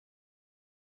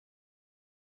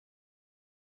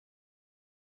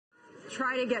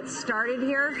try to get started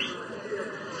here.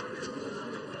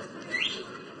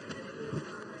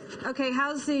 Okay,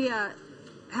 how's the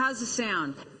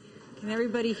sound? Can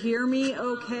everybody hear me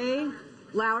okay?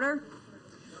 Louder?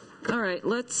 All right,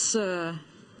 let's, okay,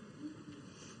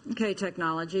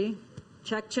 technology.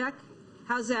 Check, check.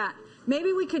 How's that?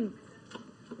 Maybe we could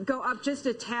go up just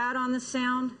a tad on the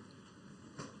sound.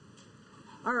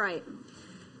 All right.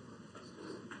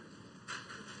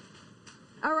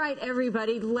 All right,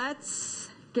 everybody, let's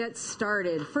get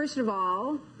started. First of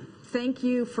all, thank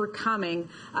you for coming.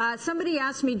 Somebody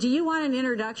asked me, do you want an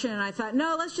introduction? And I thought,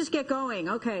 no, let's just get going.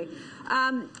 Okay.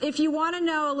 If you want to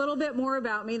know a little bit more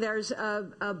about me, there's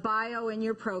a bio in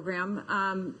your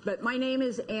program. But my name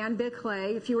is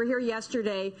Biklé. If you were here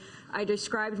yesterday, I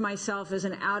described myself as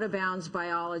an out-of-bounds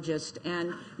biologist.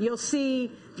 And you'll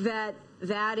see that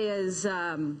is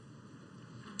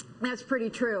that's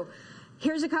pretty true.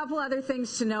 Here's a couple other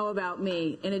things to know about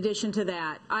me in addition to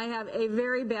that. I have a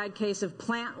very bad case of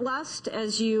plant lust,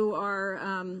 as you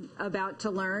are about to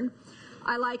learn.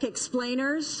 I like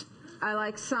explainers. I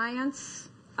like science.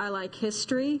 I like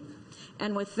history.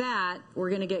 And with that, we're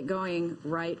going to get going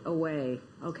right away.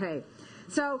 Okay.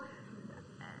 So,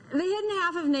 The Hidden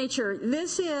Half of Nature.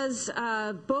 This is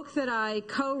a book that I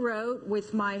co-wrote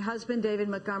with my husband, David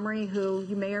Montgomery, who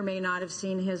you may or may not have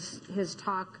seen his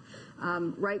talk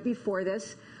right before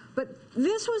this. But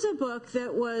this was a book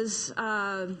that was,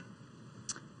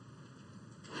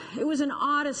 it was an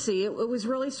odyssey. It was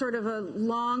really sort of a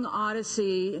long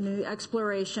odyssey in the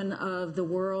exploration of the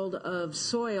world of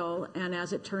soil, and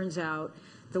as it turns out,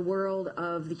 the world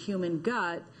of the human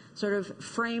gut, sort of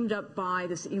framed up by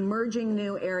this emerging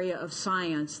new area of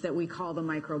science that we call the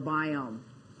microbiome.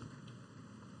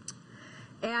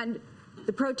 And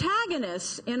the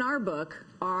protagonists in our book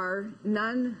are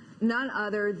none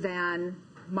other than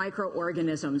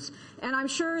microorganisms. And I'm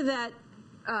sure that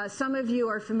some of you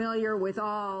are familiar with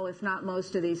all, if not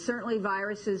most of these, certainly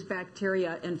viruses,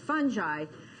 bacteria, and fungi.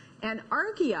 And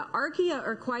archaea. Archaea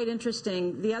are quite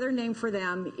interesting. The other name for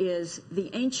them is the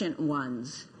ancient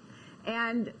ones.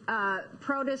 And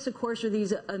protists, of course, are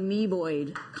these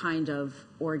amoeboid kind of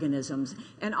organisms.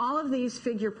 And all of these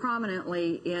figure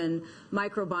prominently in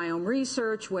microbiome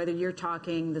research, whether you're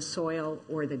talking the soil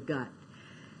or the gut.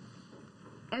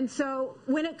 And so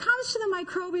when it comes to the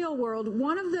microbial world,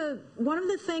 one of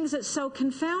the things that's so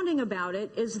confounding about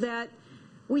it is that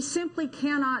we simply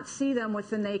cannot see them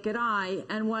with the naked eye.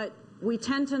 And what we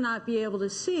tend to not be able to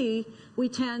see, we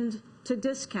tend to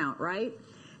discount, right?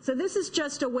 So this is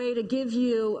just a way to give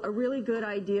you a really good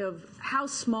idea of how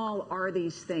small are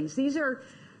these things. These are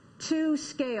two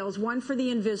scales, one for the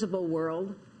invisible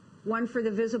world, one for the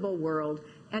visible world,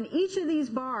 and each of these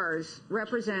bars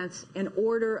represents an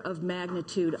order of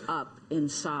magnitude up in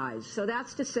size. So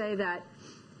that's to say that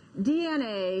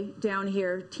DNA down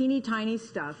here, teeny tiny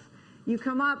stuff, you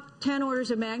come up 10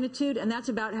 orders of magnitude, and that's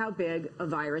about how big a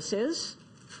virus is.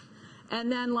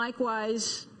 And then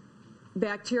likewise,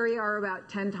 bacteria are about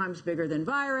 10 times bigger than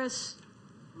virus,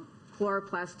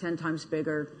 chloroplasts 10 times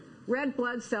bigger. Red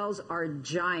blood cells are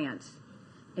giant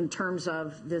in terms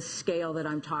of this scale that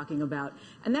I'm talking about.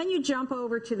 And then you jump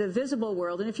over to the visible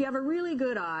world, and if you have a really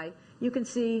good eye, you can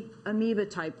see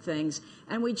amoeba-type things,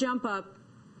 and we jump up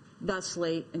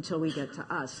thusly until we get to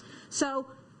us. So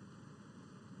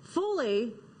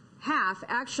fully half,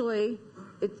 actually,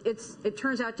 it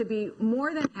turns out to be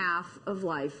more than half of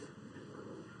life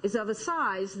is of a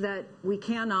size that we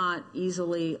cannot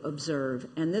easily observe.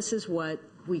 And this is what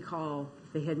we call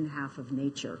the hidden half of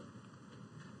nature.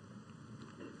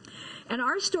 And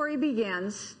our story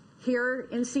begins here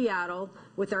in Seattle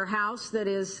with our house that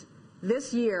is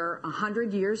this year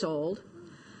 100 years old.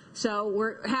 So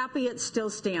we're happy it's still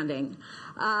standing.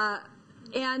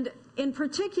 And in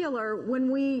particular,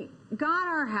 when we got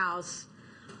our house,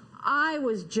 I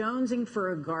was jonesing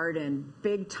for a garden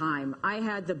big time. I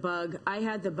had the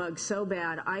bug so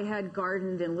bad. I had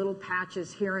gardened in little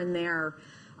patches here and there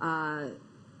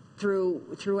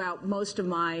throughout most of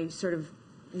my sort of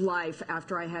life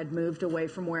after I had moved away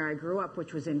from where I grew up,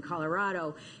 which was in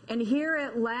Colorado. And here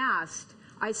at last,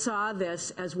 I saw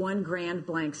this as one grand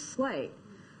blank slate.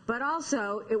 But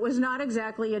also, it was not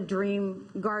exactly a dream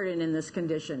garden in this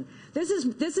condition. This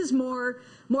is more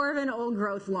of an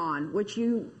old-growth lawn, which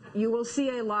you will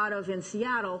see a lot of in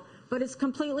Seattle, but it's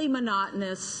completely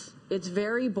monotonous. It's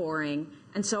very boring,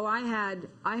 and so I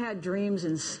had dreams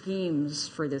and schemes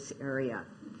for this area.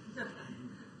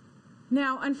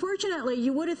 Now, unfortunately,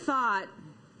 you would have thought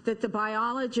that the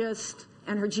biologist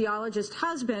and her geologist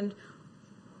husband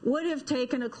would have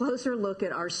taken a closer look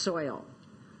at our soil.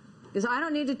 Because I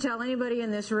don't need to tell anybody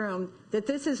in this room that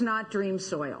this is not dream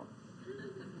soil.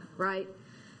 right?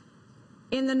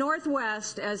 In the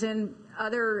Northwest, as in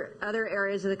other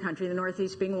areas of the country, the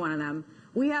Northeast being one of them,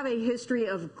 we have a history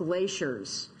of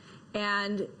glaciers.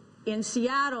 And in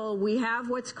Seattle, we have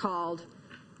what's called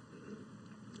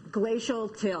glacial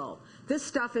till. This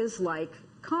stuff is like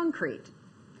concrete.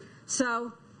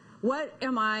 So what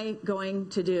am I going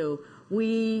to do?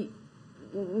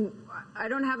 I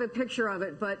don't have a picture of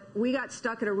it, but we got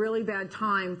stuck at a really bad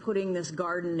time putting this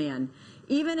garden in.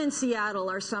 Even in Seattle,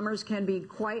 our summers can be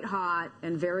quite hot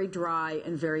and very dry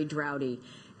and very droughty.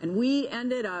 And we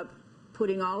ended up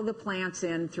putting all of the plants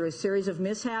in through a series of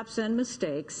mishaps and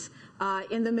mistakes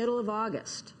in the middle of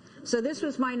August. So this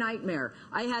was my nightmare.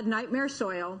 I had nightmare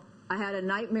soil. I had a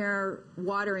nightmare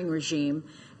watering regime.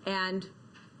 And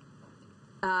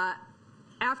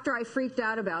after I freaked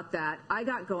out about that, I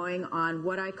got going on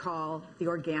what I call the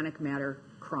Organic Matter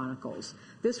Chronicles.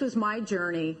 This was my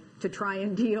journey to try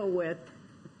and deal with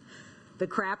the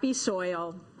crappy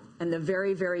soil and the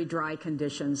very, very dry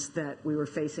conditions that we were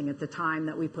facing at the time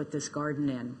that we put this garden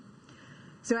in.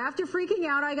 So after freaking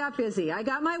out, I got busy. I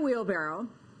got my wheelbarrow,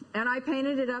 and I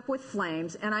painted it up with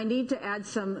flames, and I need to add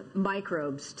some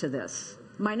microbes to this.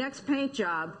 My next paint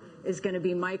job is going to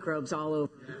be microbes all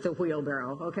over the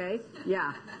wheelbarrow, okay?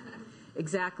 Yeah,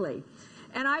 exactly.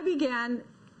 And I began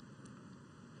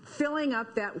filling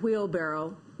up that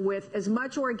wheelbarrow with as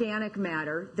much organic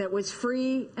matter that was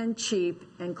free and cheap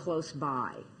and close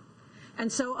by.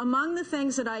 And so among the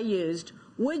things that I used,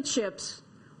 wood chips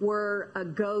were a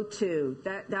go-to.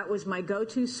 That was my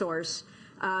go-to source.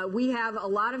 We have a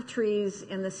lot of trees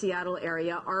in the Seattle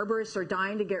area. Arborists are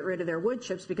dying to get rid of their wood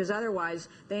chips because otherwise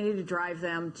they need to drive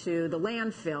them to the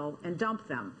landfill and dump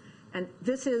them. And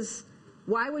this is,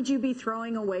 why would you be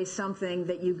throwing away something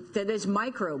that is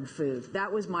microbe food?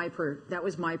 That was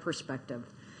my perspective.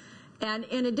 And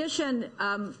in addition,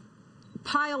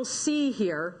 pile C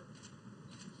here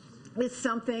is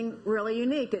something really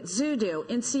unique. It's Zoodoo.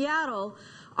 In Seattle,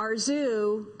 our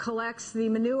zoo collects the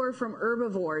manure from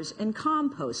herbivores and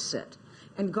composts it.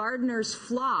 And gardeners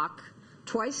flock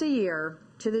twice a year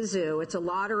to the zoo. It's a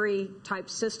lottery-type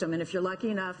system. And if you're lucky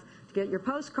enough to get your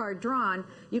postcard drawn,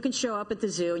 you can show up at the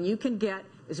zoo and you can get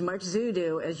as much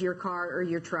Zoodoo as your car or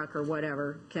your truck or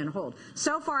whatever can hold.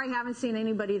 So far, I haven't seen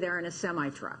anybody there in a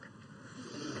semi-truck.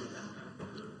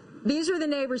 These are the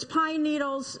neighbors' pine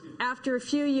needles. After a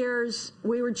few years,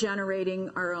 we were generating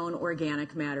our own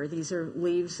organic matter. These are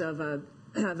leaves of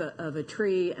a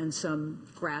tree and some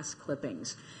grass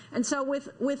clippings. And so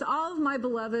with all of my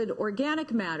beloved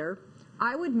organic matter,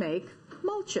 I would make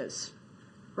mulches,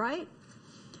 right?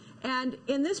 And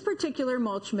in this particular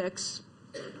mulch mix,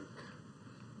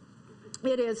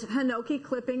 it is hinoki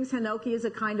clippings. Hinoki is a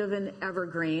kind of an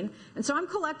evergreen. And so I'm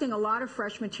collecting a lot of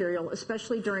fresh material,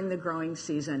 especially during the growing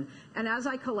season. And as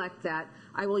I collect that,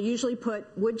 I will usually put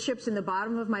wood chips in the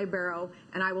bottom of my barrow,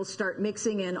 and I will start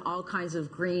mixing in all kinds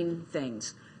of green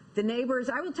things. The neighbors,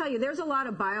 I will tell you, there's a lot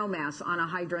of biomass on a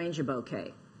hydrangea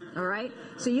bouquet. All right?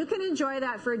 So you can enjoy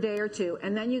that for a day or two,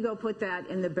 and then you go put that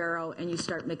in the barrow and you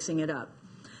start mixing it up.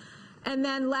 And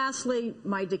then lastly,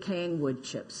 my decaying wood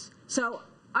chips. So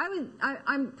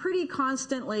I'm pretty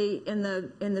constantly in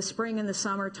the spring and the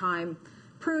summertime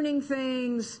pruning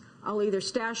things. I'll either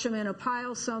stash them in a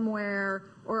pile somewhere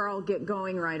or I'll get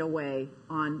going right away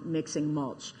on mixing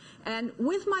mulch. And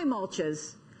with my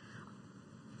mulches,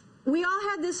 we all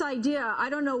had this idea. I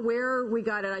don't know where we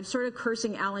got it. I'm sort of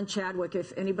cursing Alan Chadwick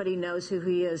if anybody knows who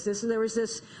he is. There was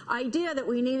this idea that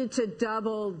we needed to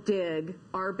double dig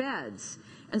our beds.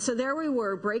 And so there we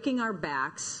were breaking our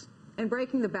backs, and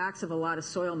breaking the backs of a lot of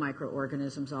soil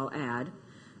microorganisms, I'll add,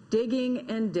 digging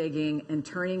and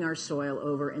turning our soil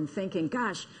over and thinking,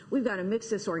 gosh, we've got to mix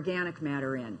this organic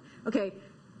matter in. Okay,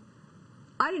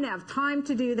 I didn't have time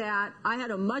to do that. I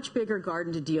had a much bigger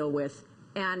garden to deal with.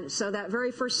 And so that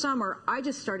very first summer, I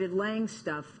just started laying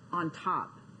stuff on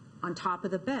top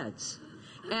of the beds.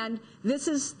 And this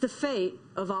is the fate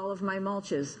of all of my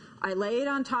mulches. I lay it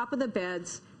on top of the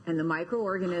beds, and the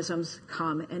microorganisms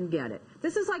come and get it.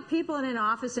 This is like people in an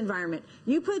office environment.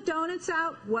 You put donuts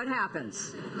out, what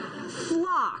happens?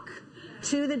 Flock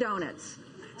to the donuts.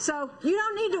 So you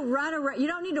don't need to run around, you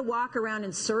don't need to walk around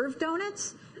and serve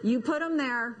donuts. You put them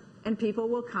there, and people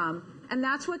will come. And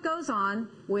that's what goes on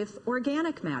with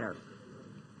organic matter.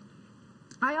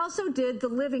 I also did the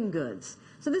living goods.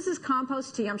 So this is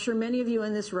compost tea. I'm sure many of you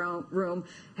in this room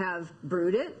have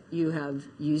brewed it. You have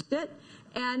used it.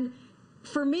 And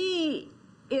for me,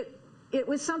 it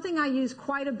was something I used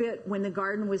quite a bit when the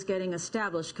garden was getting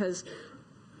established, because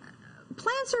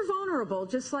plants are vulnerable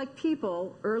just like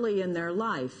people early in their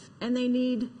life, and they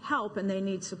need help and they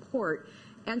need support.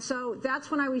 And so that's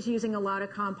when I was using a lot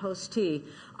of compost tea.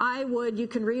 You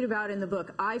can read about in the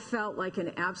book, I felt like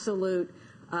an absolute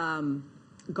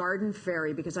garden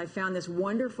fairy because I found this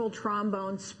wonderful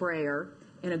trombone sprayer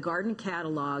in a garden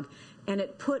catalog, and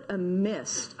it put a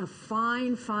mist, a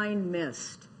fine, fine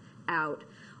mist out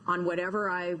on whatever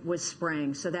I was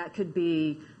spraying. So that could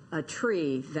be a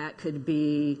tree, that could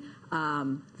be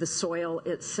the soil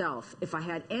itself. If I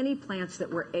had any plants that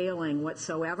were ailing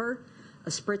whatsoever, a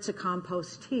spritz of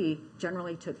compost tea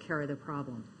generally took care of the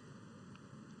problem.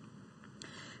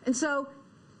 And so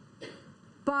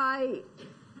by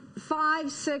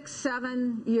 5, 6,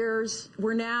 7 years,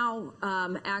 we're now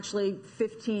actually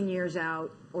 15 years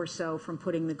out or so from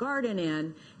putting the garden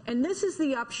in. And this is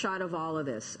the upshot of all of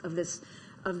this, of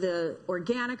the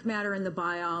organic matter and the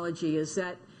biology, is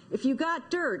that if you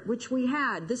got dirt, which we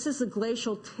had, this is the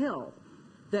glacial till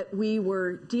that we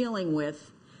were dealing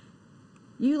with,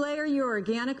 you layer your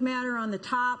organic matter on the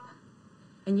top,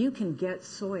 and you can get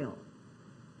soil.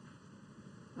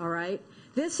 All right?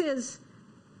 This is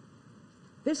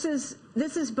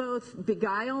both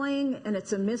beguiling, and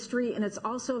it's a mystery, and it's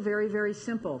also very, very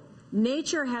simple.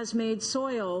 Nature has made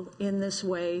soil in this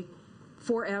way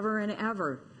forever and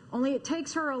ever. Only it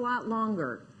takes her a lot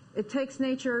longer. It takes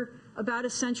nature about a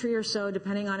century or so,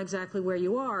 depending on exactly where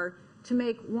you are, to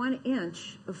make 1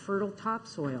 inch of fertile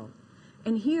topsoil.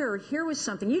 And here was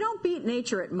something. You don't beat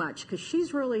nature at much, because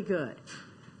she's really good.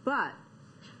 But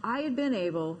I had been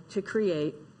able to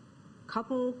create a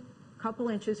couple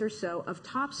inches or so of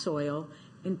topsoil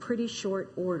in pretty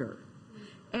short order.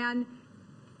 And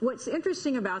what's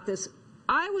interesting about this,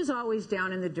 I was always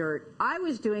down in the dirt. I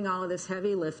was doing all of this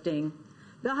heavy lifting.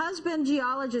 The husband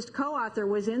geologist co-author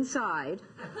was inside,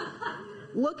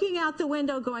 looking out the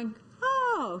window going,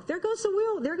 oh, there goes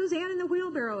Ann in the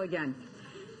wheelbarrow again.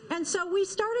 And so we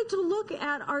started to look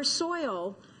at our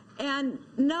soil and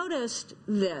noticed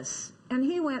this. And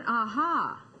he went,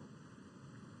 aha,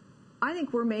 I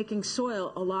think we're making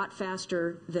soil a lot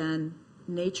faster than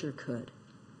nature could.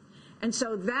 And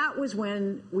so that was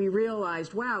when we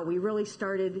realized, wow, we really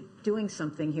started doing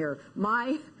something here.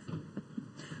 My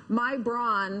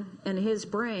brawn and his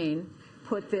brain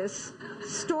put this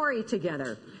story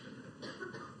together.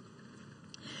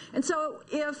 And so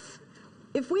if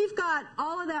we've got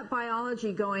all of that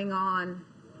biology going on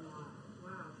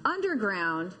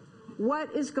underground,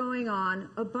 what is going on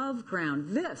above ground?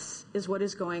 This is what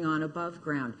is going on above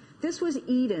ground. This was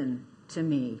Eden to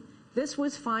me. This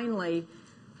was finally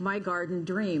my garden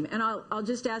dream. And I'll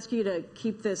just ask you to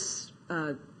keep this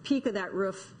peak of that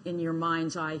roof in your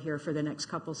mind's eye here for the next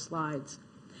couple slides.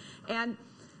 And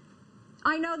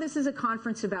I know this is a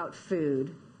conference about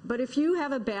food, but if you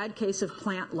have a bad case of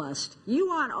plant lust, you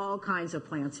want all kinds of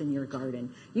plants in your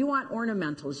garden. You want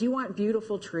ornamentals. You want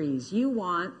beautiful trees. You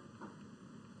want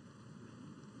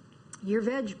your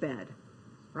veg bed,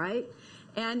 right?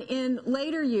 And in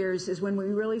later years is when we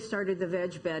really started the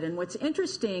veg bed. And what's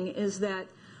interesting is that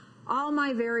all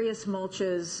my various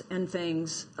mulches and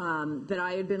things that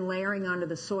I had been layering onto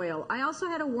the soil, I also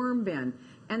had a worm bin.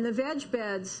 And the veg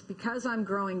beds, because I'm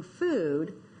growing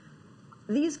food,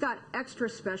 these got extra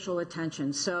special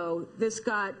attention. So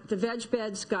the veg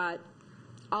beds got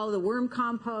all the worm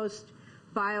compost,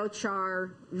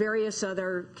 biochar, various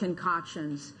other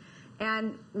concoctions.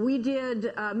 And we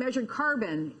did measured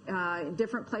carbon in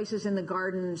different places in the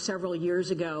garden several years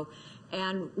ago.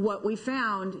 And what we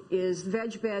found is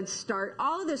veg beds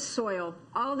all of the soil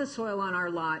on our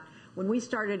lot, when we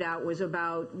started out, was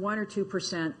about 1 or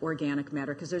 2% organic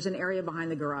matter, because there's an area behind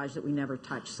the garage that we never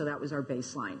touched, so that was our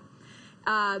baseline.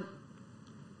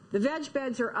 The veg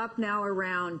beds are up now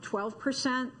around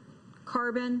 12%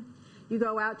 carbon. You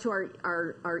go out to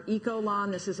our eco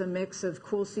lawn. This is a mix of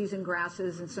cool season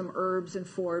grasses and some herbs and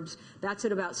forbs. That's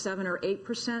at about 7 or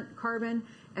 8% carbon.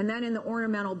 And then in the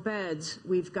ornamental beds,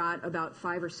 we've got about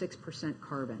 5 or 6%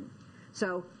 carbon.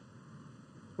 So,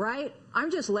 right?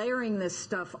 I'm just layering this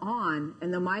stuff on,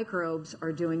 and the microbes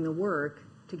are doing the work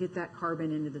to get that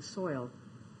carbon into the soil.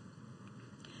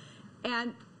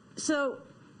 And so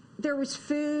there was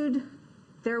food,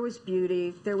 there was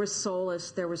beauty, there was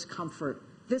solace, there was comfort.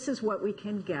 This is what we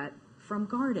can get from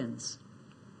gardens.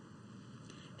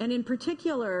 And in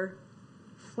particular,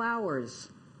 flowers,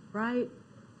 right?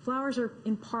 Flowers are,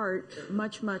 in part,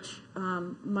 much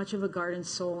of a garden's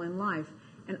soul and life.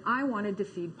 And I wanted to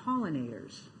feed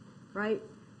pollinators, right?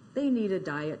 They need a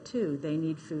diet, too. They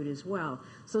need food as well.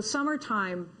 So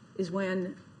summertime is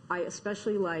when I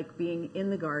especially like being in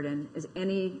the garden, as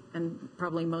and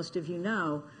probably most of you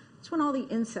know. It's when all the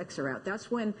insects are out. That's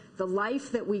when the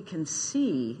life that we can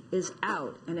see is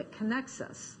out, and it connects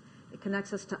us. It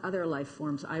connects us to other life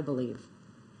forms, I believe.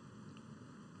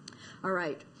 All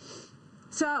right.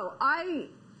 So I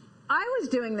was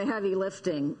doing the heavy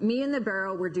lifting. Me and the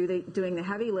barrel were doing the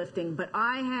heavy lifting, but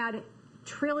I had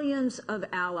trillions of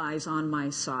allies on my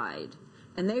side,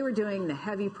 and they were doing the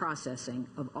heavy processing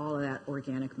of all of that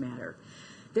organic matter.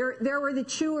 There were the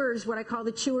chewers, what I call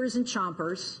the chewers and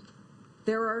chompers.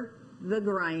 There were the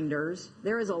grinders.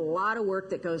 There is a lot of work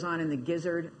that goes on in the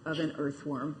gizzard of an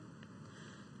earthworm.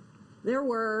 There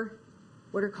were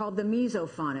what are called the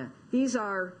mesofauna. These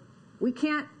are, we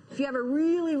can't, if you have a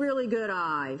really, really good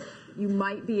eye, you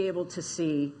might be able to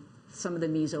see some of the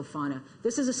mesofauna.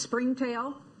 This is a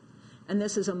springtail, and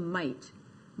this is a mite.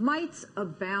 Mites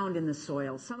abound in the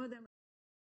soil. Some of them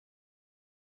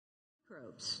are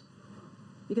microbes,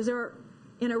 because they're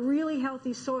in a really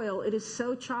healthy soil. It is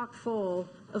so chock full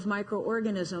of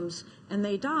microorganisms, and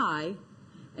they die,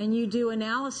 and you do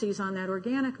analyses on that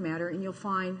organic matter, and you'll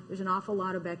find there's an awful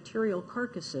lot of bacterial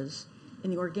carcasses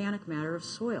in the organic matter of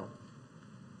soil.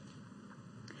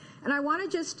 And I want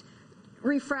to just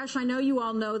refresh, I know you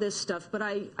all know this stuff, but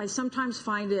I sometimes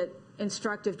find it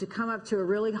instructive to come up to a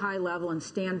really high level and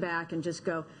stand back and just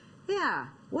go, yeah,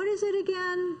 what is it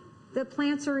again that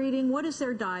plants are eating? What is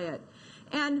their diet?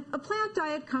 And a plant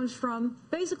diet comes from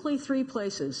basically three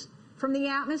places. From the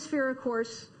atmosphere, of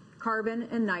course, carbon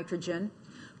and nitrogen.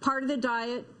 Part of the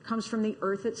diet comes from the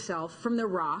earth itself, from the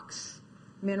rocks,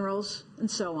 minerals,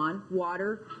 and so on.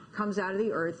 Water comes out of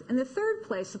the earth. And the third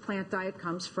place the plant diet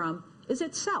comes from is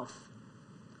itself.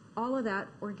 All of that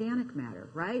organic matter,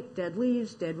 right? Dead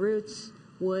leaves, dead roots,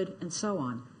 wood, and so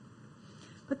on.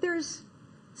 But there's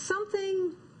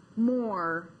something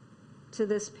more to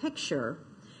this picture,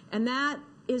 and that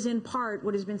is in part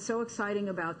what has been so exciting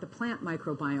about the plant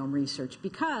microbiome research,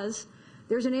 because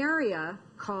there's an area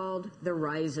called the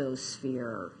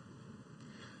rhizosphere.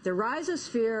 The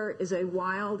rhizosphere is a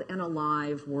wild and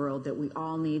alive world that we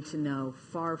all need to know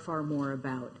far, far more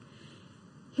about.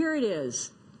 Here it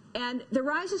is. And the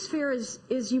rhizosphere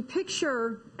is you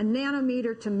picture a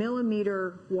nanometer to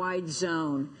millimeter wide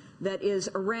zone that is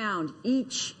around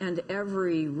each and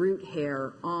every root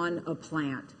hair on a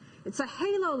plant. It's a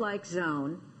halo-like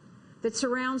zone that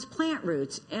surrounds plant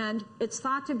roots, and it's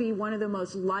thought to be one of the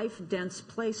most life-dense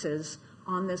places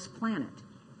on this planet,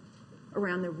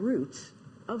 around the roots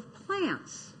of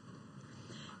plants.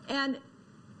 And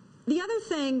the other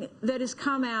thing that has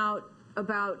come out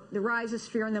about the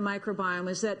rhizosphere and the microbiome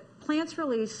is that plants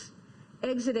release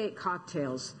exudate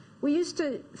cocktails. We used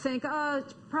to think, oh,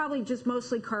 it's probably just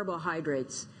mostly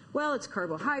carbohydrates. Well, it's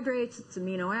carbohydrates, it's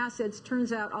amino acids,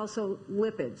 turns out also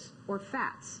lipids or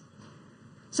fats.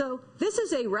 So this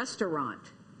is a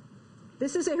restaurant.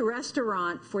 This is a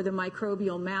restaurant for the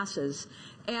microbial masses.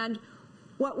 And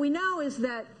what we know is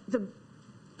that the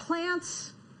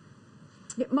plants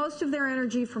get most of their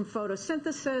energy from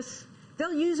photosynthesis.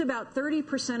 They'll use about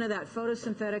 30% of that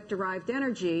photosynthetic derived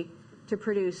energy to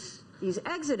produce these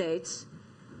exudates,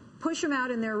 push them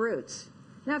out in their roots.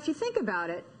 Now, if you think about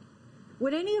it,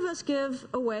 would any of us give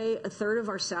away a third of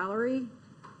our salary,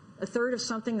 a third of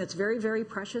something that's very, very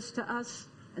precious to us,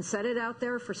 and set it out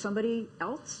there for somebody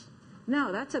else?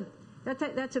 No, that's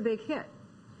a big hit.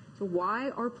 So why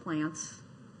are plants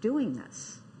doing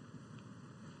this?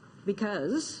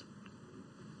 Because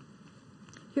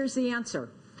here's the answer.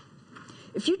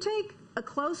 If you take a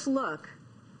close look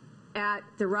at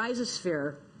the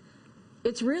rhizosphere,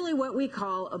 it's really what we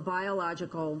call a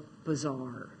biological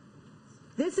bazaar.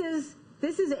 This is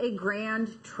a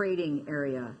grand trading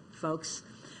area, folks.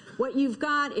 What you've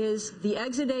got is the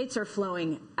exudates are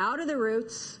flowing out of the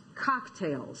roots,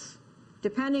 cocktails.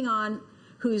 Depending on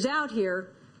who's out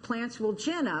here, plants will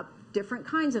gin up different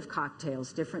kinds of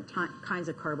cocktails, different kinds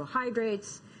of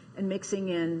carbohydrates, and mixing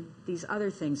in these other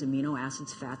things, amino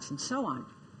acids, fats, and so on.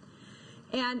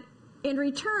 And in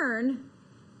return,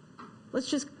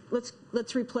 let's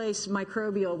replace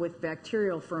microbial with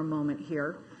bacterial for a moment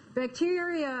here.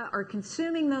 Bacteria are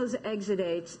consuming those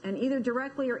exudates, and either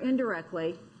directly or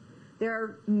indirectly,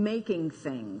 they're making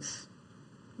things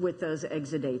with those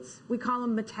exudates. We call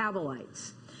them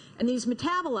metabolites. And these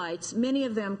metabolites, many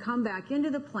of them come back into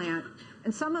the plant,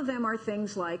 and some of them are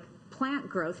things like plant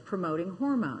growth promoting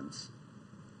hormones.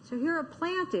 So here a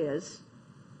plant is,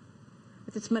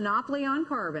 with its monopoly on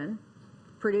carbon,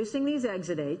 producing these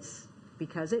exudates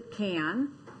because it can.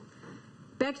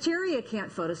 Bacteria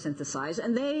can't photosynthesize,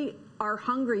 and they are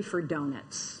hungry for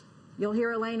donuts. You'll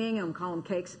hear Elaine Ingham call them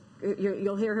cakes.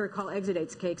 You'll hear her call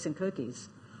exudates cakes and cookies.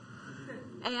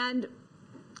 And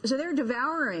so they're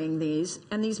devouring these,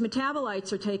 and these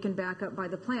metabolites are taken back up by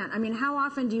the plant. I mean, how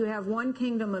often do you have one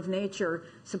kingdom of nature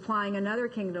supplying another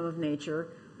kingdom of nature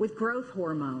with growth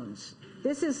hormones.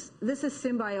 This is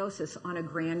symbiosis on a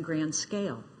grand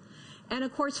scale. And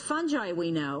of course, fungi,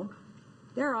 we know,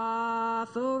 they're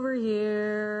off over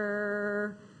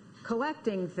here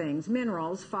collecting things,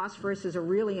 minerals. Phosphorus is a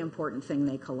really important thing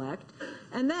they collect.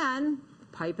 And then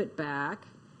pipe it back.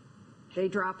 They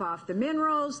drop off the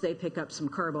minerals, they pick up some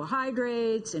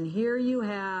carbohydrates, and here you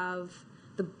have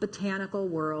the botanical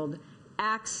world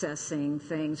accessing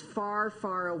things far,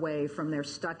 far away from their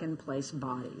stuck-in-place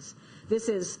bodies. This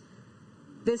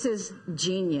is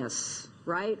genius,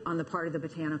 right, on the part of the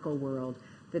botanical world,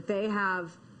 that they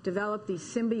have developed these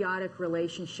symbiotic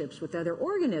relationships with other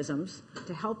organisms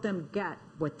to help them get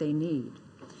what they need.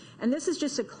 And this is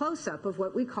just a close-up of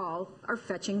what we call our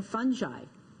fetching fungi.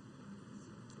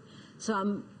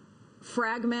 Some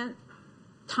fragment,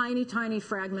 tiny, tiny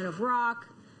fragment of rock.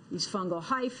 These fungal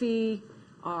hyphae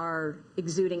are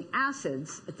exuding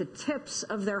acids at the tips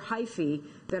of their hyphae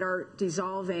that are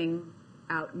dissolving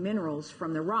out minerals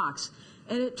from the rocks.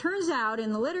 And it turns out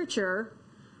in the literature,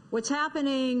 what's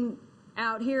happening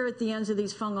out here at the ends of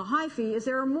these fungal hyphae is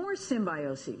there are more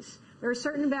symbioses. There are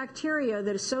certain bacteria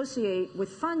that associate with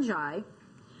fungi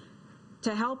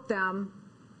to help them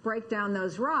break down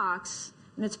those rocks.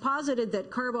 And it's posited that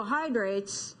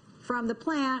carbohydrates from the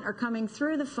plant are coming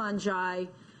through the fungi.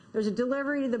 There's a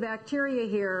delivery to the bacteria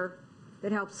here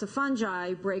that helps the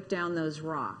fungi break down those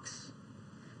rocks.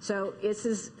 So this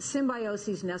is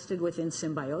symbioses nested within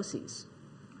symbioses.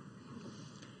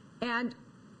 And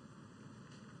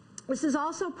this is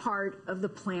also part of the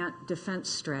plant defense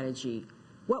strategy.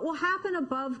 What will happen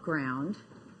above ground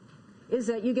is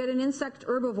that you get an insect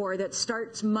herbivore that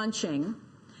starts munching,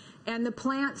 and the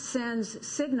plant sends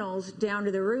signals down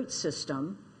to the root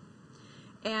system,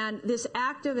 and this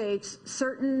activates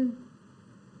certain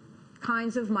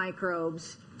kinds of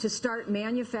microbes to start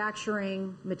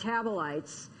manufacturing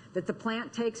metabolites that the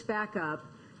plant takes back up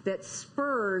that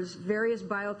spurs various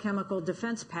biochemical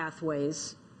defense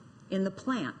pathways in the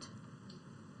plant.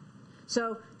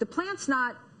 So the plant's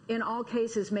not, in all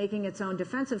cases, making its own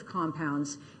defensive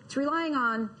compounds. It's relying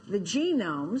on the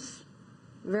genomes,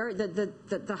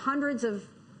 the hundreds of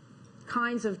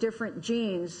kinds of different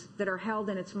genes that are held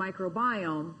in its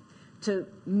microbiome to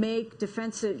make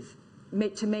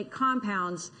to make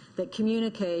compounds that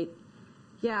communicate,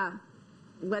 yeah,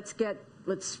 let's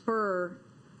spur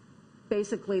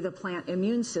basically the plant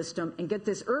immune system and get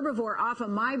this herbivore off of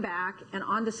my back and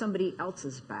onto somebody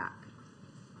else's back.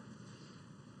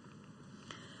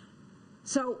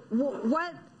 So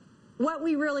what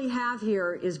we really have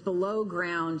here is below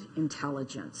ground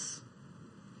intelligence.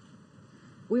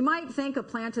 We might think a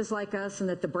plant is like us and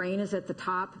that the brain is at the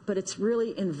top, but it's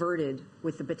really inverted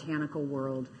with the botanical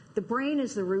world. The brain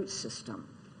is the root system,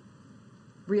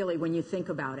 really, when you think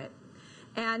about it.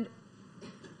 And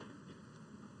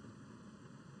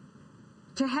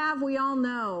we all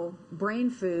know,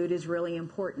 brain food is really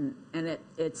important, and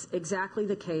it's exactly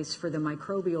the case for the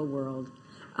microbial world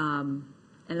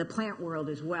and the plant world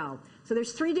as well. So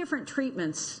there's 3 different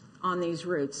treatments on these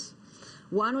roots.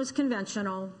 One was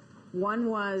conventional, one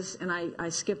was, and I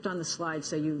skipped on the slide,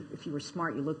 so if you were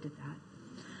smart, you looked at that.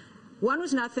 One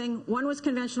was nothing, one was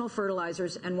conventional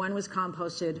fertilizers, and one was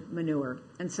composted manure.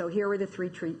 And so here were the 3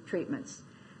 treatments.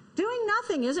 Doing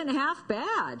nothing isn't half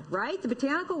bad, right? The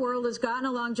botanical world has gotten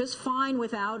along just fine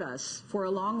without us for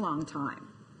a long, long time.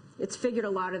 It's figured a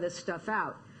lot of this stuff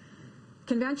out.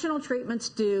 Conventional treatments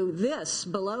do this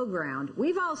below ground.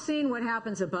 We've all seen what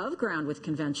happens above ground with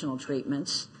conventional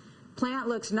treatments. Plant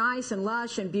looks nice and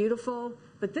lush and beautiful,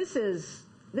 but this is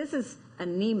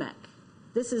anemic.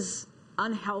 This is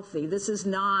unhealthy. This is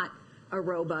not a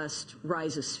robust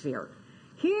rhizosphere.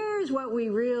 Here's what we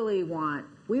really want.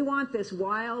 We want this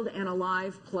wild and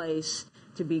alive place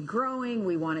to be growing.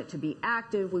 We want it to be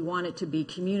active. We want it to be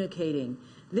communicating.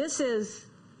 This is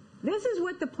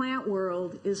what the plant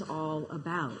world is all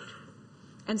about.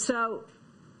 And so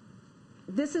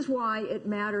this is why it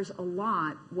matters a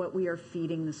lot what we are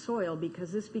feeding the soil,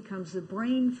 because this becomes the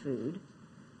brain food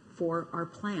for our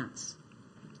plants.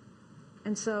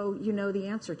 And so you know the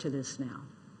answer to this now,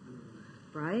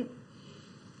 right?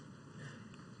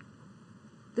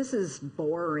 This is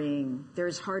boring.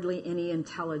 There's hardly any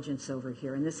intelligence over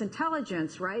here. And this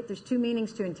intelligence, right, there's 2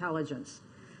 meanings to intelligence.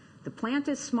 The plant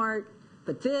is smart,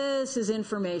 but this is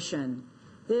information.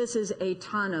 This is a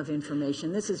ton of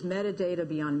information. This is metadata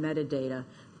beyond metadata.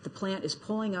 The plant is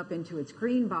pulling up into its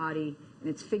green body, and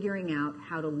it's figuring out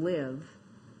how to live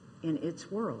in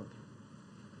its world.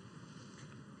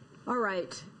 All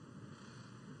right.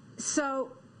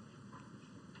 So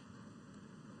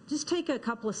just take a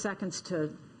couple of seconds to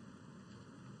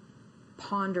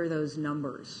ponder those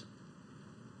numbers.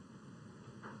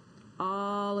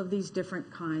 all of these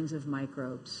different kinds of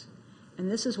microbes.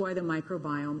 And this is why the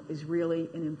microbiome is really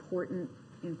an important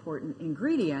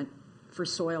ingredient for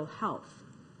soil health.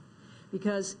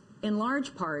 Because in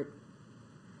large part,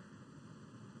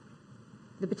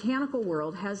 the botanical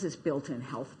world has this built-in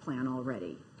health plan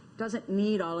already. Doesn't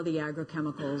need all of the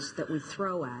agrochemicals that we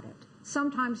throw at it.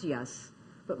 Sometimes, yes,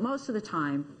 but most of the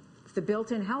time, the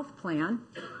built-in health plan,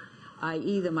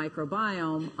 i.e. the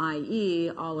microbiome,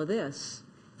 i.e. all of this,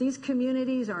 these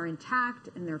communities are intact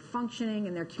and they're functioning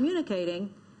and they're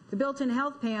communicating. The built-in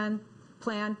health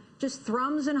plan just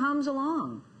thrums and hums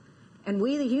along. And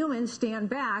we, the humans, stand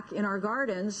back in our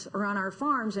gardens or on our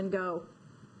farms and go,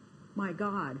 my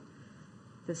God,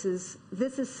 this is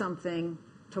something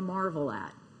to marvel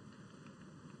at.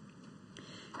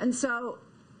 And so,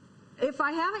 if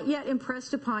I haven't yet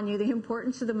impressed upon you the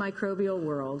importance of the microbial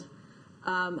world,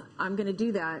 I'm going to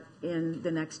do that in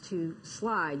the next 2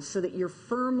 slides so that you're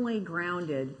firmly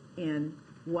grounded in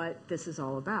what this is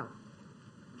all about.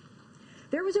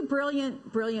 There was a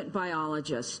brilliant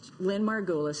biologist, Lynn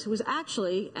Margulis, who was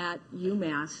actually at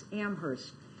UMass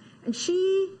Amherst. And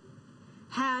she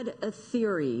had a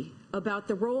theory about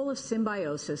the role of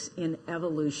symbiosis in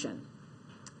evolution.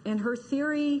 And her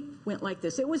theory went like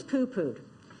this. It was poo-pooed.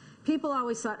 People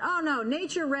always thought, oh no,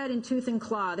 nature red in tooth and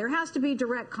claw. There has to be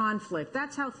direct conflict.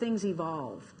 That's how things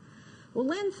evolve. Well,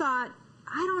 Lynn thought,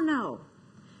 I don't know.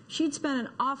 She'd spent an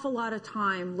awful lot of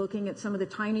time looking at some of the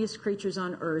tiniest creatures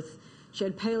on Earth. She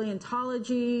had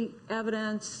paleontology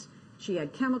evidence, she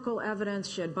had chemical evidence,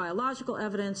 she had biological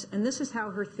evidence, and this is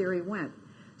how her theory went.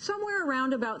 Somewhere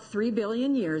around about 3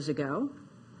 billion years ago,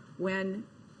 when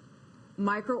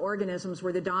microorganisms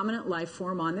were the dominant life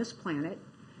form on this planet,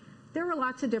 there were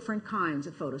lots of different kinds,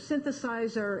 a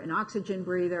photosynthesizer, an oxygen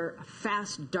breather, a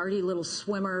fast, darty little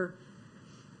swimmer,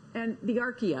 and the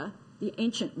archaea, the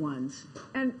ancient ones.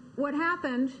 And what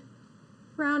happened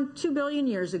around 2 billion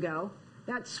years ago,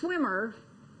 that swimmer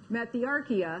met the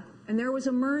archaea, and there was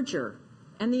a merger,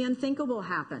 and the unthinkable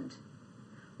happened.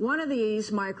 One of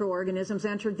these microorganisms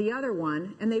entered the other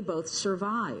one, and they both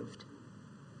survived.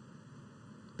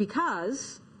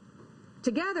 Because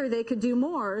together they could do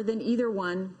more than either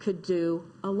one could do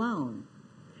alone.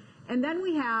 And then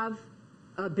we have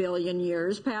 1 billion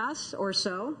years pass or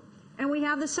so, and we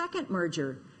have the second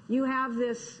merger. You have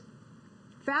this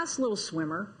fast little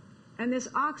swimmer, and this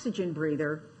oxygen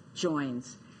breather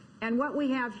joins. And what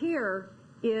we have here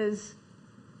is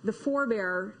the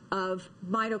forebear of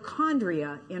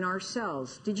mitochondria in our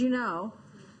cells. Did you know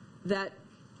that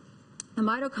the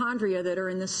mitochondria that are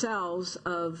in the cells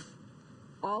of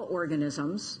all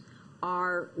organisms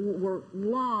were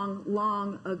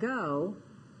long ago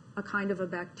a kind of a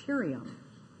bacterium?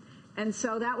 And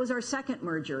so that was our second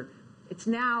merger. It's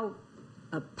now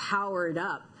a powered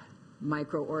up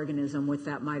microorganism with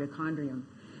that mitochondrium.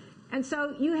 And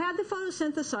so you had the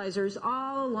photosynthesizers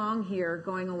all along here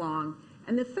going along.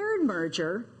 And the third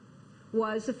merger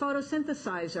was the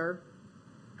photosynthesizer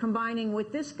combining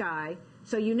with this guy.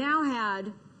 So you now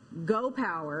had Go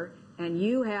Power, and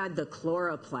you had the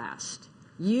chloroplast.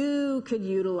 You could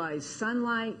utilize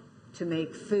sunlight to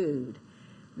make food.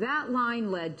 That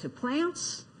line led to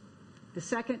plants. The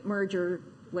second merger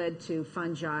led to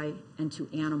fungi and to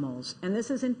animals. And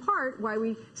this is in part why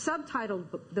we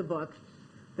subtitled the book,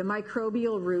 The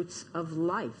Microbial Roots of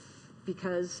Life,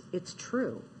 because it's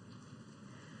true.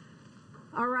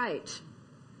 All right.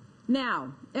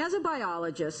 Now, as a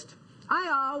biologist, I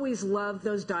always loved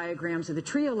those diagrams of the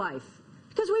tree of life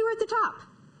because we were at the top.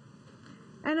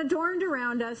 And adorned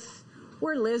around us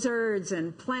were lizards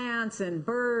and plants and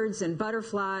birds and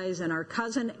butterflies and our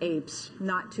cousin apes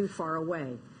not too far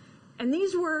away. And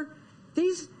this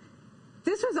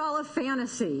was all a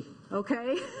fantasy,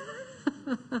 okay?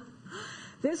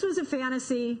 This was a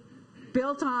fantasy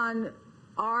built on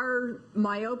our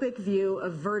myopic view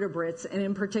of vertebrates, and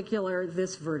in particular,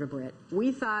 this vertebrate.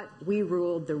 We thought we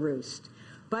ruled the roost.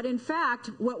 But in fact,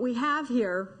 what we have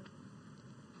here,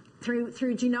 through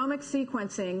genomic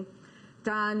sequencing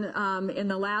done in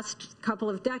the last couple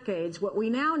of decades, what we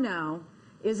now know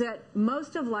is that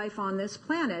most of life on this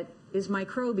planet is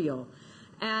microbial.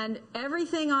 And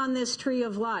everything on this tree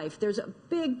of life, there's a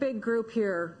big group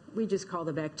here we just call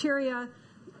the bacteria.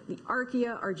 The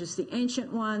archaea are just the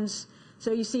ancient ones.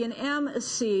 So you see an M, a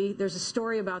C, there's a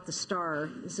story about the star.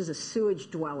 This is a sewage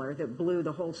dweller that blew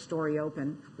the whole story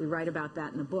open. We write about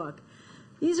that in the book.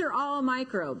 These are all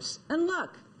microbes. And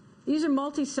look, these are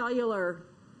multicellular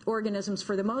organisms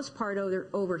for the most part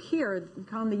over here. We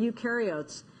call them the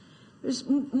eukaryotes. There's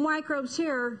microbes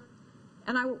here,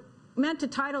 and meant to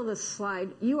title this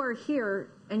slide, "You Are Here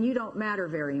and You Don't Matter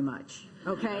Very Much,"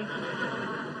 okay?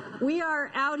 We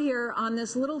are out here on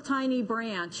this little tiny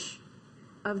branch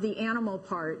of the animal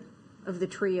part of the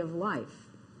tree of life.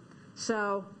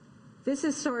 So this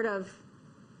is sort of,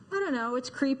 I don't know, it's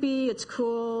creepy, it's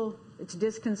cool, it's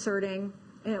disconcerting,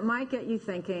 and it might get you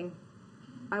thinking,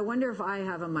 I wonder if I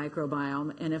have a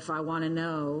microbiome and if I want to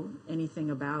know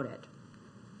anything about it.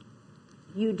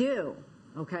 You do,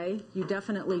 okay? You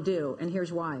definitely do, and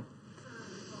here's why.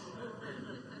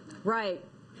 Right.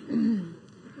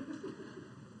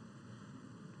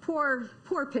 Poor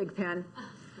Pigpen.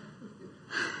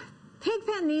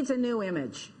 Pigpen needs a new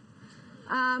image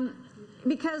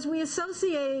because we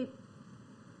associate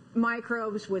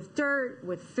microbes with dirt,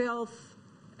 with filth,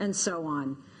 and so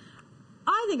on.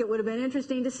 I think it would have been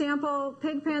interesting to sample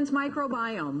Pigpen's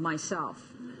microbiome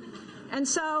myself. And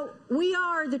so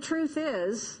the truth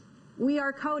is, we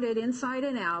are coated inside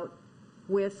and out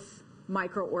with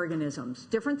microorganisms,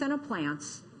 different than a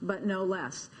plant's, but no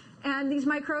less. And these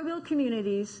microbial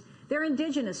communities, they're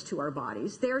indigenous to our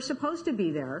bodies. They are supposed to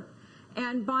be there.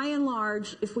 And by and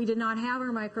large, if we did not have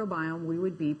our microbiome, we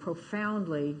would be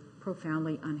profoundly,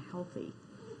 profoundly unhealthy.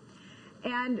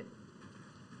 And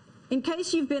in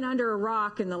case you've been under a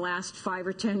rock in the last 5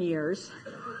 or 10 years,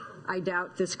 I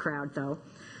doubt this crowd though,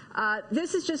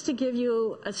 this is just to give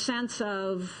you a sense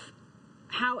of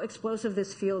how explosive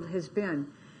this field has been.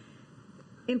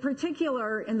 In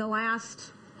particular, in the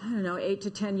last, 8 to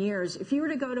 10 years, if you were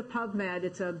to go to PubMed,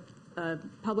 it's a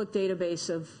public database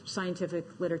of scientific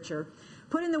literature,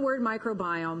 put in the word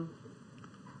microbiome,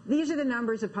 these are the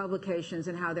numbers of publications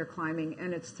and how they're climbing,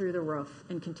 and it's through the roof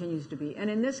and continues to be. And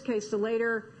in this case, the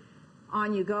later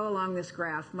on you go along this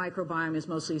graph, microbiome is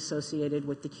mostly associated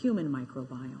with the human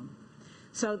microbiome.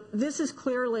 So this is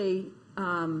clearly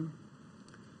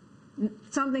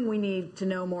something we need to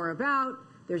know more about.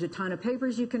 There's a ton of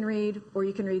papers you can read, or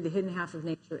you can read The Hidden Half of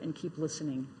Nature and keep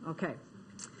listening. Okay.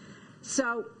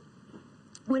 So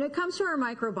when it comes to our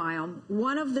microbiome,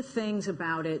 one of the things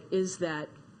about it is that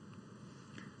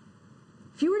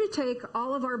if you were to take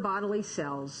all of our bodily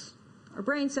cells, our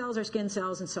brain cells, our skin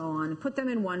cells, and so on, and put them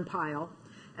in one pile,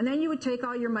 and then you would take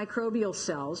all your microbial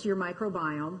cells, your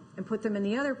microbiome, and put them in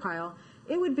the other pile,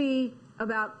 it would be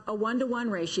about a 1-to-1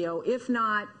 ratio, if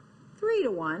not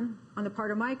 3-to-1 on the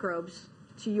part of microbes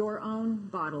to your own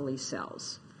bodily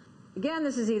cells. Again,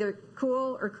 this is either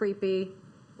cool or creepy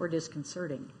or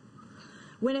disconcerting.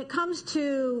 When it comes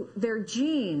to their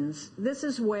genes, this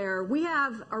is where we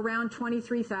have around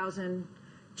 23,000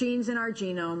 genes in our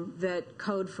genome that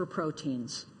code for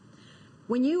proteins.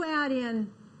 When you add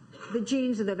in the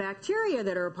genes of the bacteria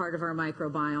that are a part of our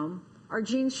microbiome, our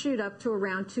genes shoot up to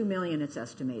around 2 million, it's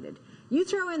estimated. You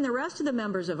throw in the rest of the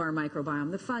members of our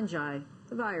microbiome, the fungi,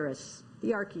 the virus,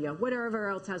 the archaea, whatever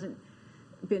else hasn't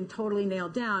been totally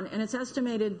nailed down, and it's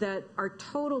estimated that our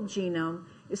total genome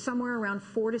is somewhere around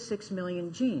 4 to 6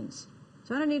 million genes.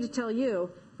 So I don't need to tell you,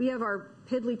 we have our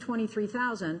piddly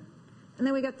 23,000, and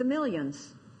then we got the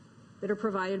millions that are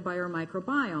provided by our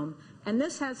microbiome, and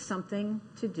this has something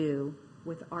to do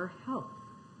with our health,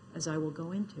 as I will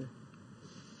go into.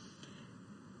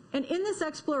 And in this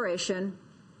exploration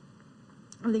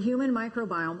of the human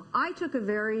microbiome, I took a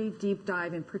very deep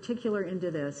dive in particular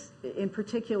into this,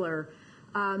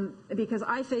 because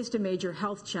I faced a major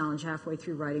health challenge halfway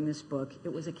through writing this book.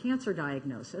 It was a cancer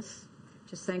diagnosis,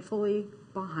 which is thankfully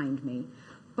behind me.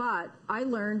 But I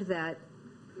learned that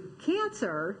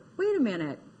cancer, wait a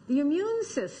minute, the immune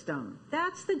system,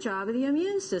 that's the job of the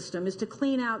immune system, is to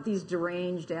clean out these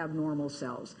deranged abnormal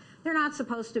cells. They're not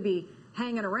supposed to be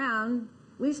hanging around,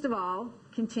 least of all,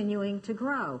 continuing to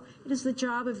grow. It is the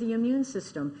job of the immune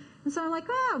system. And so I'm like,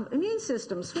 immune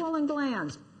system, swollen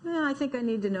glands. I think I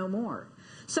need to know more.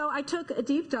 So I took a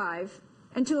deep dive,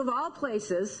 and of all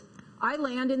places, I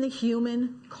land in the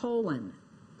human colon.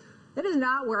 That is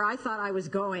not where I thought I was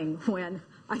going when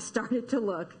I started to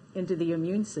look into the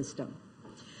immune system.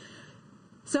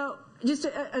 So just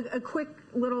a quick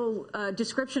little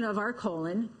description of our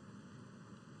colon.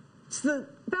 It's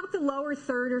about the lower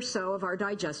third or so of our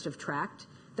digestive tract.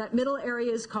 That middle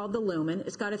area is called the lumen.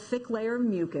 It's got a thick layer of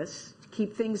mucus to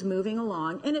keep things moving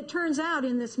along. And it turns out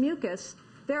in this mucus,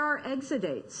 there are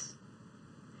exudates.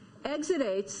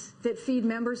 Exudates that feed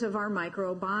members of our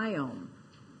microbiome.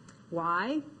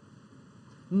 Why?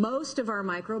 Most of our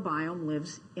microbiome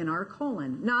lives in our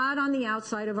colon, not on the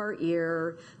outside of our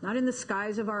ear, not in the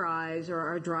skies of our eyes or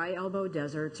our dry elbow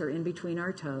deserts or in between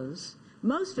our toes.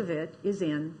 Most of it is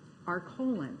in our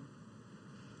colon.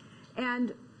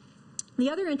 And the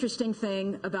other interesting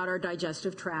thing about our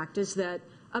digestive tract is that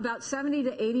about 70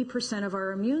 to 80% of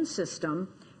our immune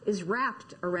system is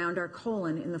wrapped around our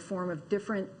colon in the form of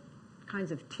different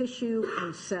kinds of tissue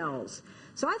and cells.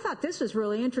 So I thought this was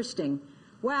really interesting.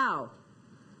 Wow,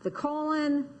 the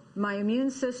colon, my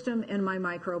immune system, and my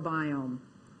microbiome.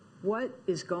 What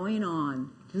is going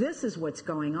on? This is what's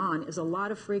going on, is a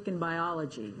lot of freaking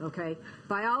biology, okay?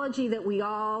 Biology that we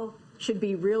all should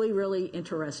be really, really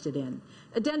interested in.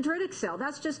 A dendritic cell,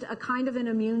 that's just a kind of an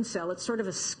immune cell. It's sort of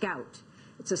a scout.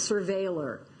 It's a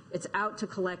surveiller. It's out to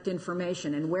collect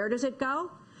information. And where does it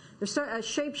go? There's a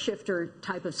shapeshifter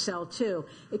type of cell, too.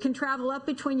 It can travel up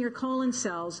between your colon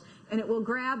cells, and it will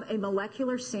grab a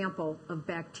molecular sample of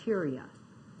bacteria.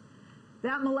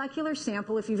 That molecular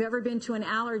sample, if you've ever been to an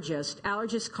allergist,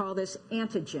 allergists call this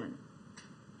antigen.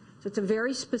 So it's a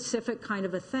very specific kind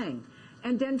of a thing.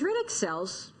 And dendritic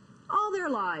cells, all their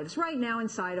lives, right now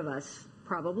inside of us,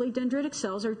 probably dendritic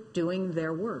cells are doing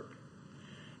their work.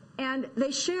 And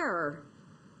they share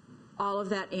all of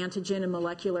that antigen and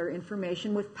molecular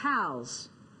information with pals.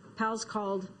 Pals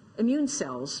called immune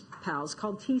cells, pals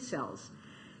called T cells.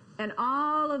 And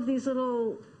all of these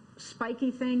little spiky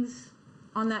things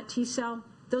on that T cell,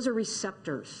 those are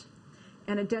receptors.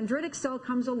 And a dendritic cell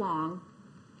comes along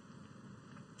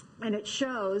and it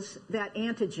shows that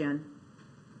antigen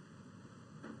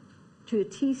to a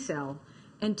T cell.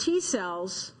 And T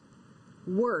cells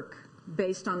work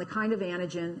based on the kind of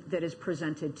antigen that is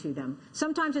presented to them.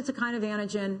 Sometimes it's a kind of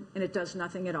antigen and it does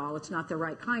nothing at all. It's not the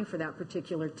right kind for that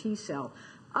particular T cell.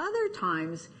 Other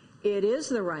times it is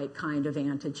the right kind of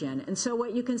antigen. And so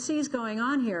what you can see is going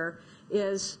on here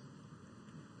is,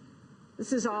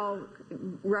 this is all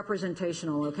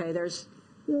representational, okay? There's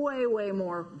way, way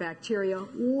more bacteria,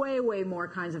 way, way more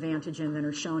kinds of antigen than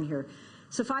are shown here.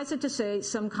 Suffice it to say,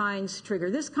 some kinds trigger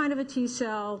this kind of a T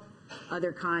cell,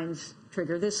 other kinds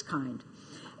trigger this kind.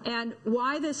 And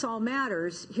why this all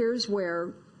matters, here's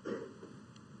where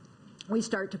we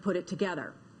start to put it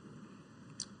together.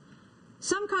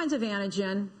 Some kinds of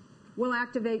antigen will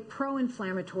activate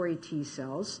pro-inflammatory T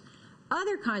cells.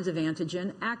 Other kinds of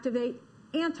antigen activate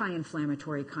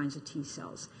anti-inflammatory kinds of T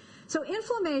cells. So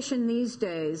inflammation these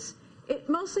days, it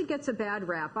mostly gets a bad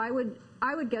rap. I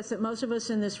would guess that most of us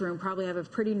in this room probably have a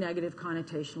pretty negative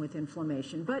connotation with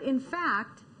inflammation. But in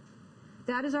fact,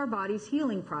 that is our body's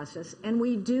healing process, and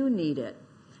we do need it.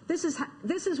 This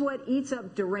is what eats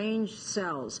up deranged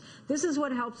cells. This is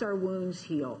what helps our wounds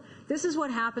heal. This is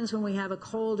what happens when we have a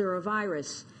cold or a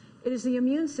virus. It is the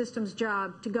immune system's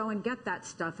job to go and get that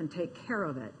stuff and take care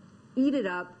of it. Eat it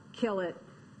up, kill it,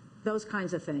 those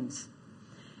kinds of things.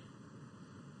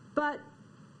 But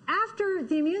after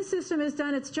the immune system has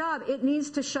done its job, it needs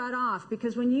to shut off,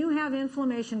 because when you have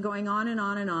inflammation going on and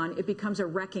on and on, it becomes a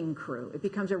wrecking crew. It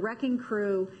becomes a wrecking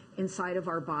crew inside of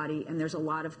our body, and there's a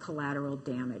lot of collateral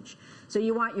damage. So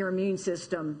you want your immune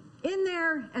system in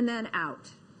there and then out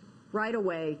right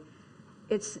away.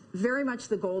 It's very much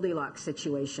the Goldilocks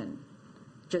situation.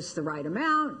 Just the right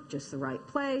amount, just the right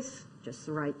place, just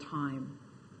the right time.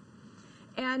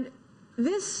 And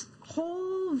this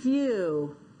whole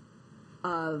view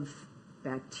of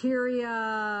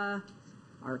bacteria,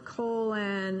 our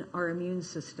colon, our immune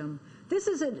system, this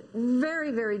is a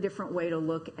very, very different way to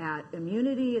look at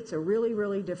immunity. It's a really,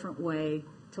 really different way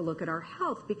to look at our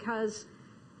health, because,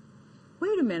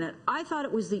 wait a minute, I thought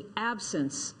it was the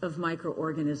absence of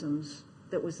microorganisms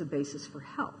that was the basis for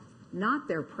health, not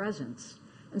their presence,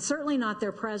 and certainly not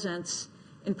their presence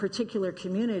in particular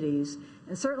communities,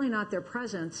 and certainly not their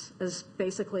presence as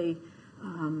basically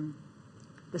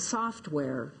the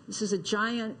software. This is a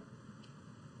giant,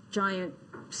 giant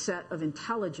set of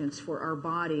intelligence for our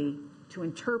body to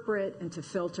interpret and to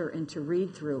filter and to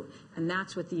read through, and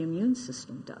that's what the immune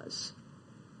system does.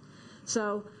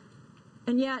 So,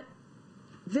 and yet,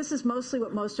 this is mostly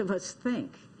what most of us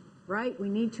think, right? We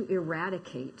need to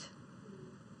eradicate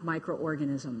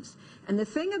microorganisms. And the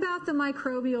thing about the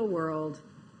microbial world,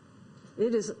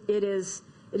 it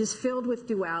is filled with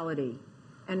duality.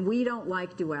 And we don't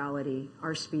like duality,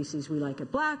 our species. We like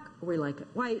it black, or we like it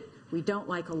white. We don't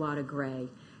like a lot of gray.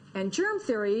 And germ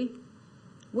theory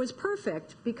was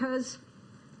perfect because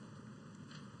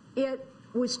it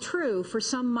was true for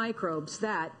some microbes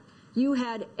that you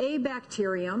had a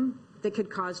bacterium that could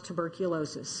cause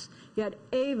tuberculosis. You had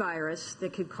a virus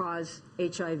that could cause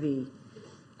HIV,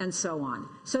 and so on.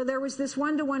 So there was this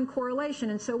one-to-one correlation,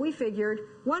 and so we figured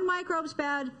one microbe's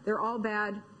bad, they're all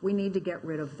bad, we need to get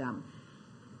rid of them.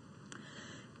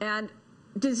 And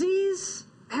disease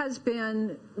has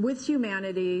been with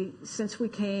humanity since we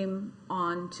came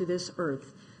onto this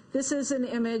earth. This is an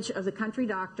image of the country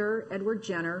doctor, Edward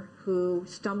Jenner, who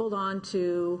stumbled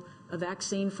onto a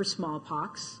vaccine for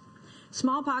smallpox.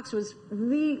 Smallpox was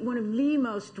one of the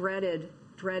most dreaded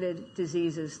dreaded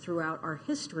diseases throughout our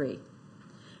history.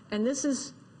 And this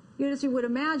is, as you would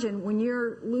imagine, when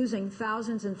you're losing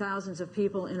thousands and thousands of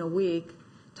people in a week,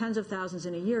 tens of thousands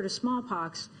in a year to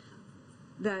smallpox,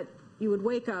 that you would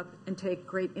wake up and take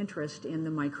great interest in the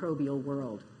microbial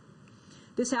world.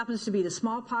 This happens to be the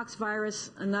smallpox virus.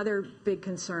 Another big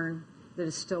concern that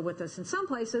is still with us in some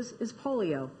places is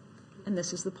polio, and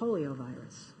this is the polio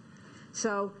virus.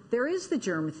 So there is the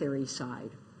germ theory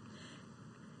side.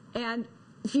 And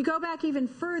if you go back even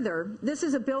further, this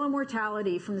is a bill of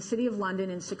mortality from the City of London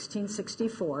in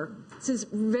 1664. This is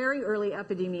very early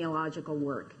epidemiological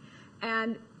work.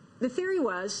 And the theory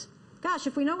was, gosh,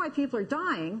 if we know why people are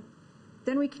dying,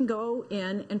 then we can go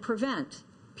in and prevent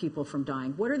people from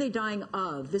dying. What are they dying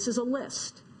of? This is a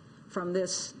list from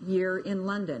this year in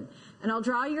London. And I'll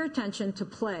draw your attention to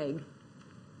plague.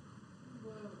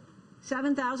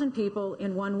 7,000 people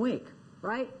in 1 week,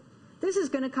 right? This is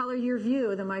going to color your view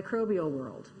of the microbial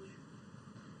world.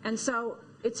 And so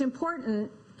it's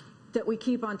important that we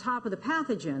keep on top of the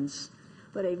pathogens,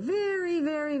 but a very,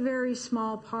 very, very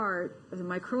small part of the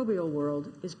microbial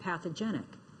world is pathogenic.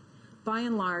 By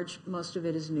and large, most of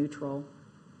it is neutral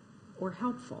or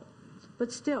helpful.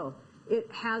 But still, it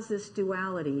has this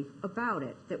duality about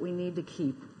it that we need to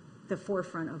keep the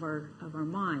forefront of our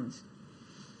minds.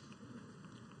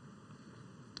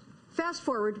 Fast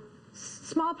forward,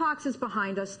 smallpox is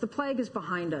behind us, the plague is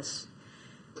behind us.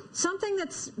 Something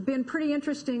that's been pretty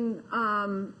interesting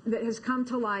that has come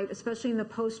to light, especially in the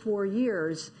post-war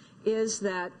years, is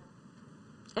that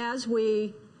as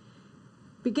we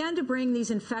began to bring these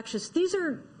infectious, these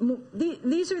are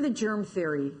the germ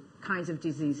theory kinds of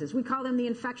diseases. We call them the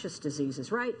infectious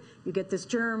diseases, right? You get this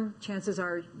germ, chances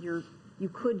are you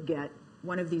could get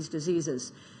one of these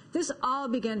diseases. This all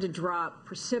began to drop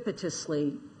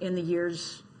precipitously in the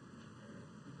years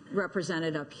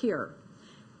represented up here.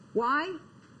 Why?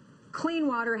 Clean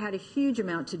water had a huge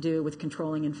amount to do with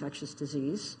controlling infectious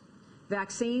disease,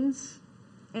 vaccines,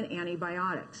 and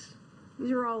antibiotics.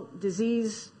 These are all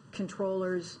disease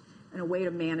controllers and a way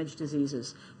to manage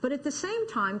diseases. But at the same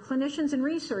time, clinicians and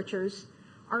researchers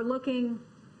are looking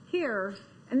here,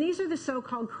 and these are the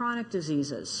so-called chronic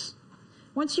diseases.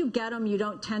 Once you get them, you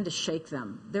don't tend to shake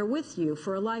them. They're with you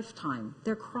for a lifetime.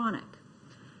 They're chronic.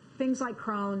 Things like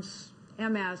Crohn's,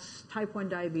 MS, type 1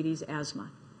 diabetes, asthma.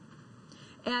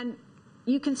 And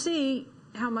you can see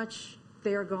how much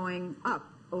they are going up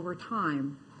over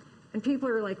time. And people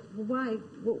are like, why?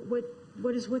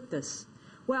 What is with this?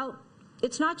 Well,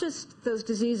 it's not just those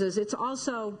diseases. It's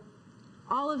also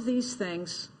all of these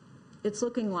things, it's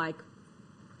looking like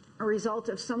a result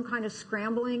of some kind of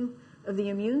scrambling of the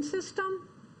immune system,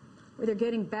 where they're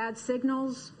getting bad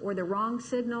signals, or the wrong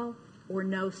signal, or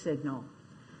no signal.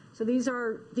 So these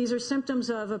are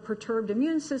symptoms of a perturbed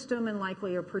immune system and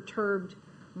likely a perturbed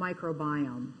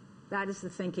microbiome. That is the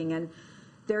thinking. And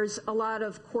there's a lot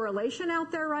of correlation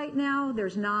out there right now.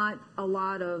 There's not a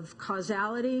lot of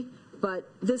causality, but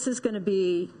this is going to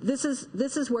be, this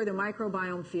is where the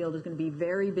microbiome field is going to be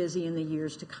very busy in the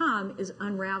years to come, is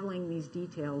unraveling these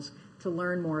details to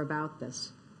learn more about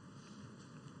this.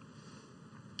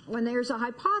 When there's a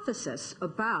hypothesis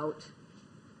about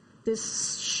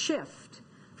this shift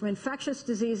from infectious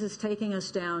diseases taking us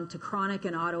down to chronic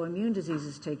and autoimmune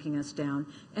diseases taking us down,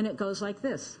 and it goes like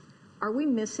this. Are we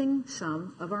missing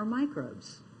some of our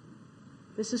microbes?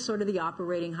 This is sort of the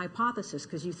operating hypothesis,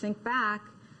 because you think back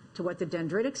to what the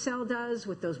dendritic cell does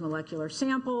with those molecular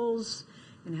samples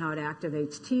and how it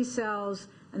activates T cells,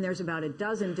 and there's about a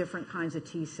dozen different kinds of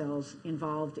T cells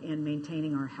involved in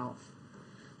maintaining our health.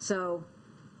 So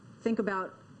think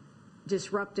about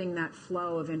disrupting that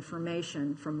flow of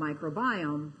information from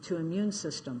microbiome to immune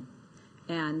system,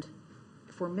 and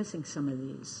if we're missing some of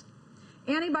these.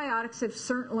 Antibiotics have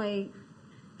certainly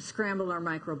scrambled our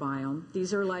microbiome.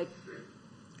 These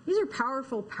are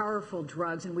powerful, powerful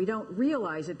drugs, and we don't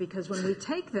realize it because when we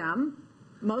take them,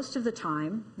 most of the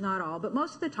time, not all, but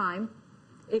most of the time,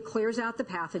 it clears out the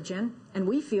pathogen, and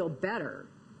we feel better,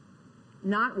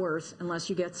 not worse, unless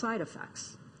you get side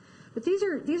effects. But these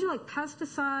are like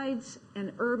pesticides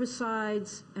and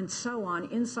herbicides and so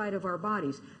on inside of our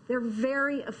bodies. They're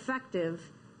very effective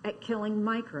at killing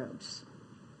microbes.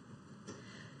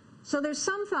 So there's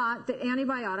some thought that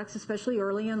antibiotics, especially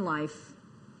early in life,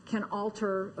 can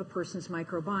alter a person's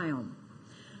microbiome.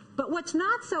 But what's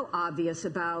not so obvious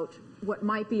about what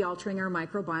might be altering our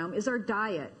microbiome is our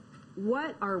diet.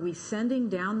 What are we sending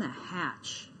down the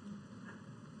hatch?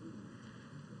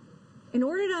 In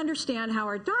order to understand how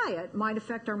our diet might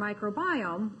affect our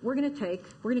microbiome, we're going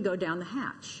to go down the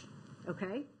hatch,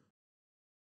 okay?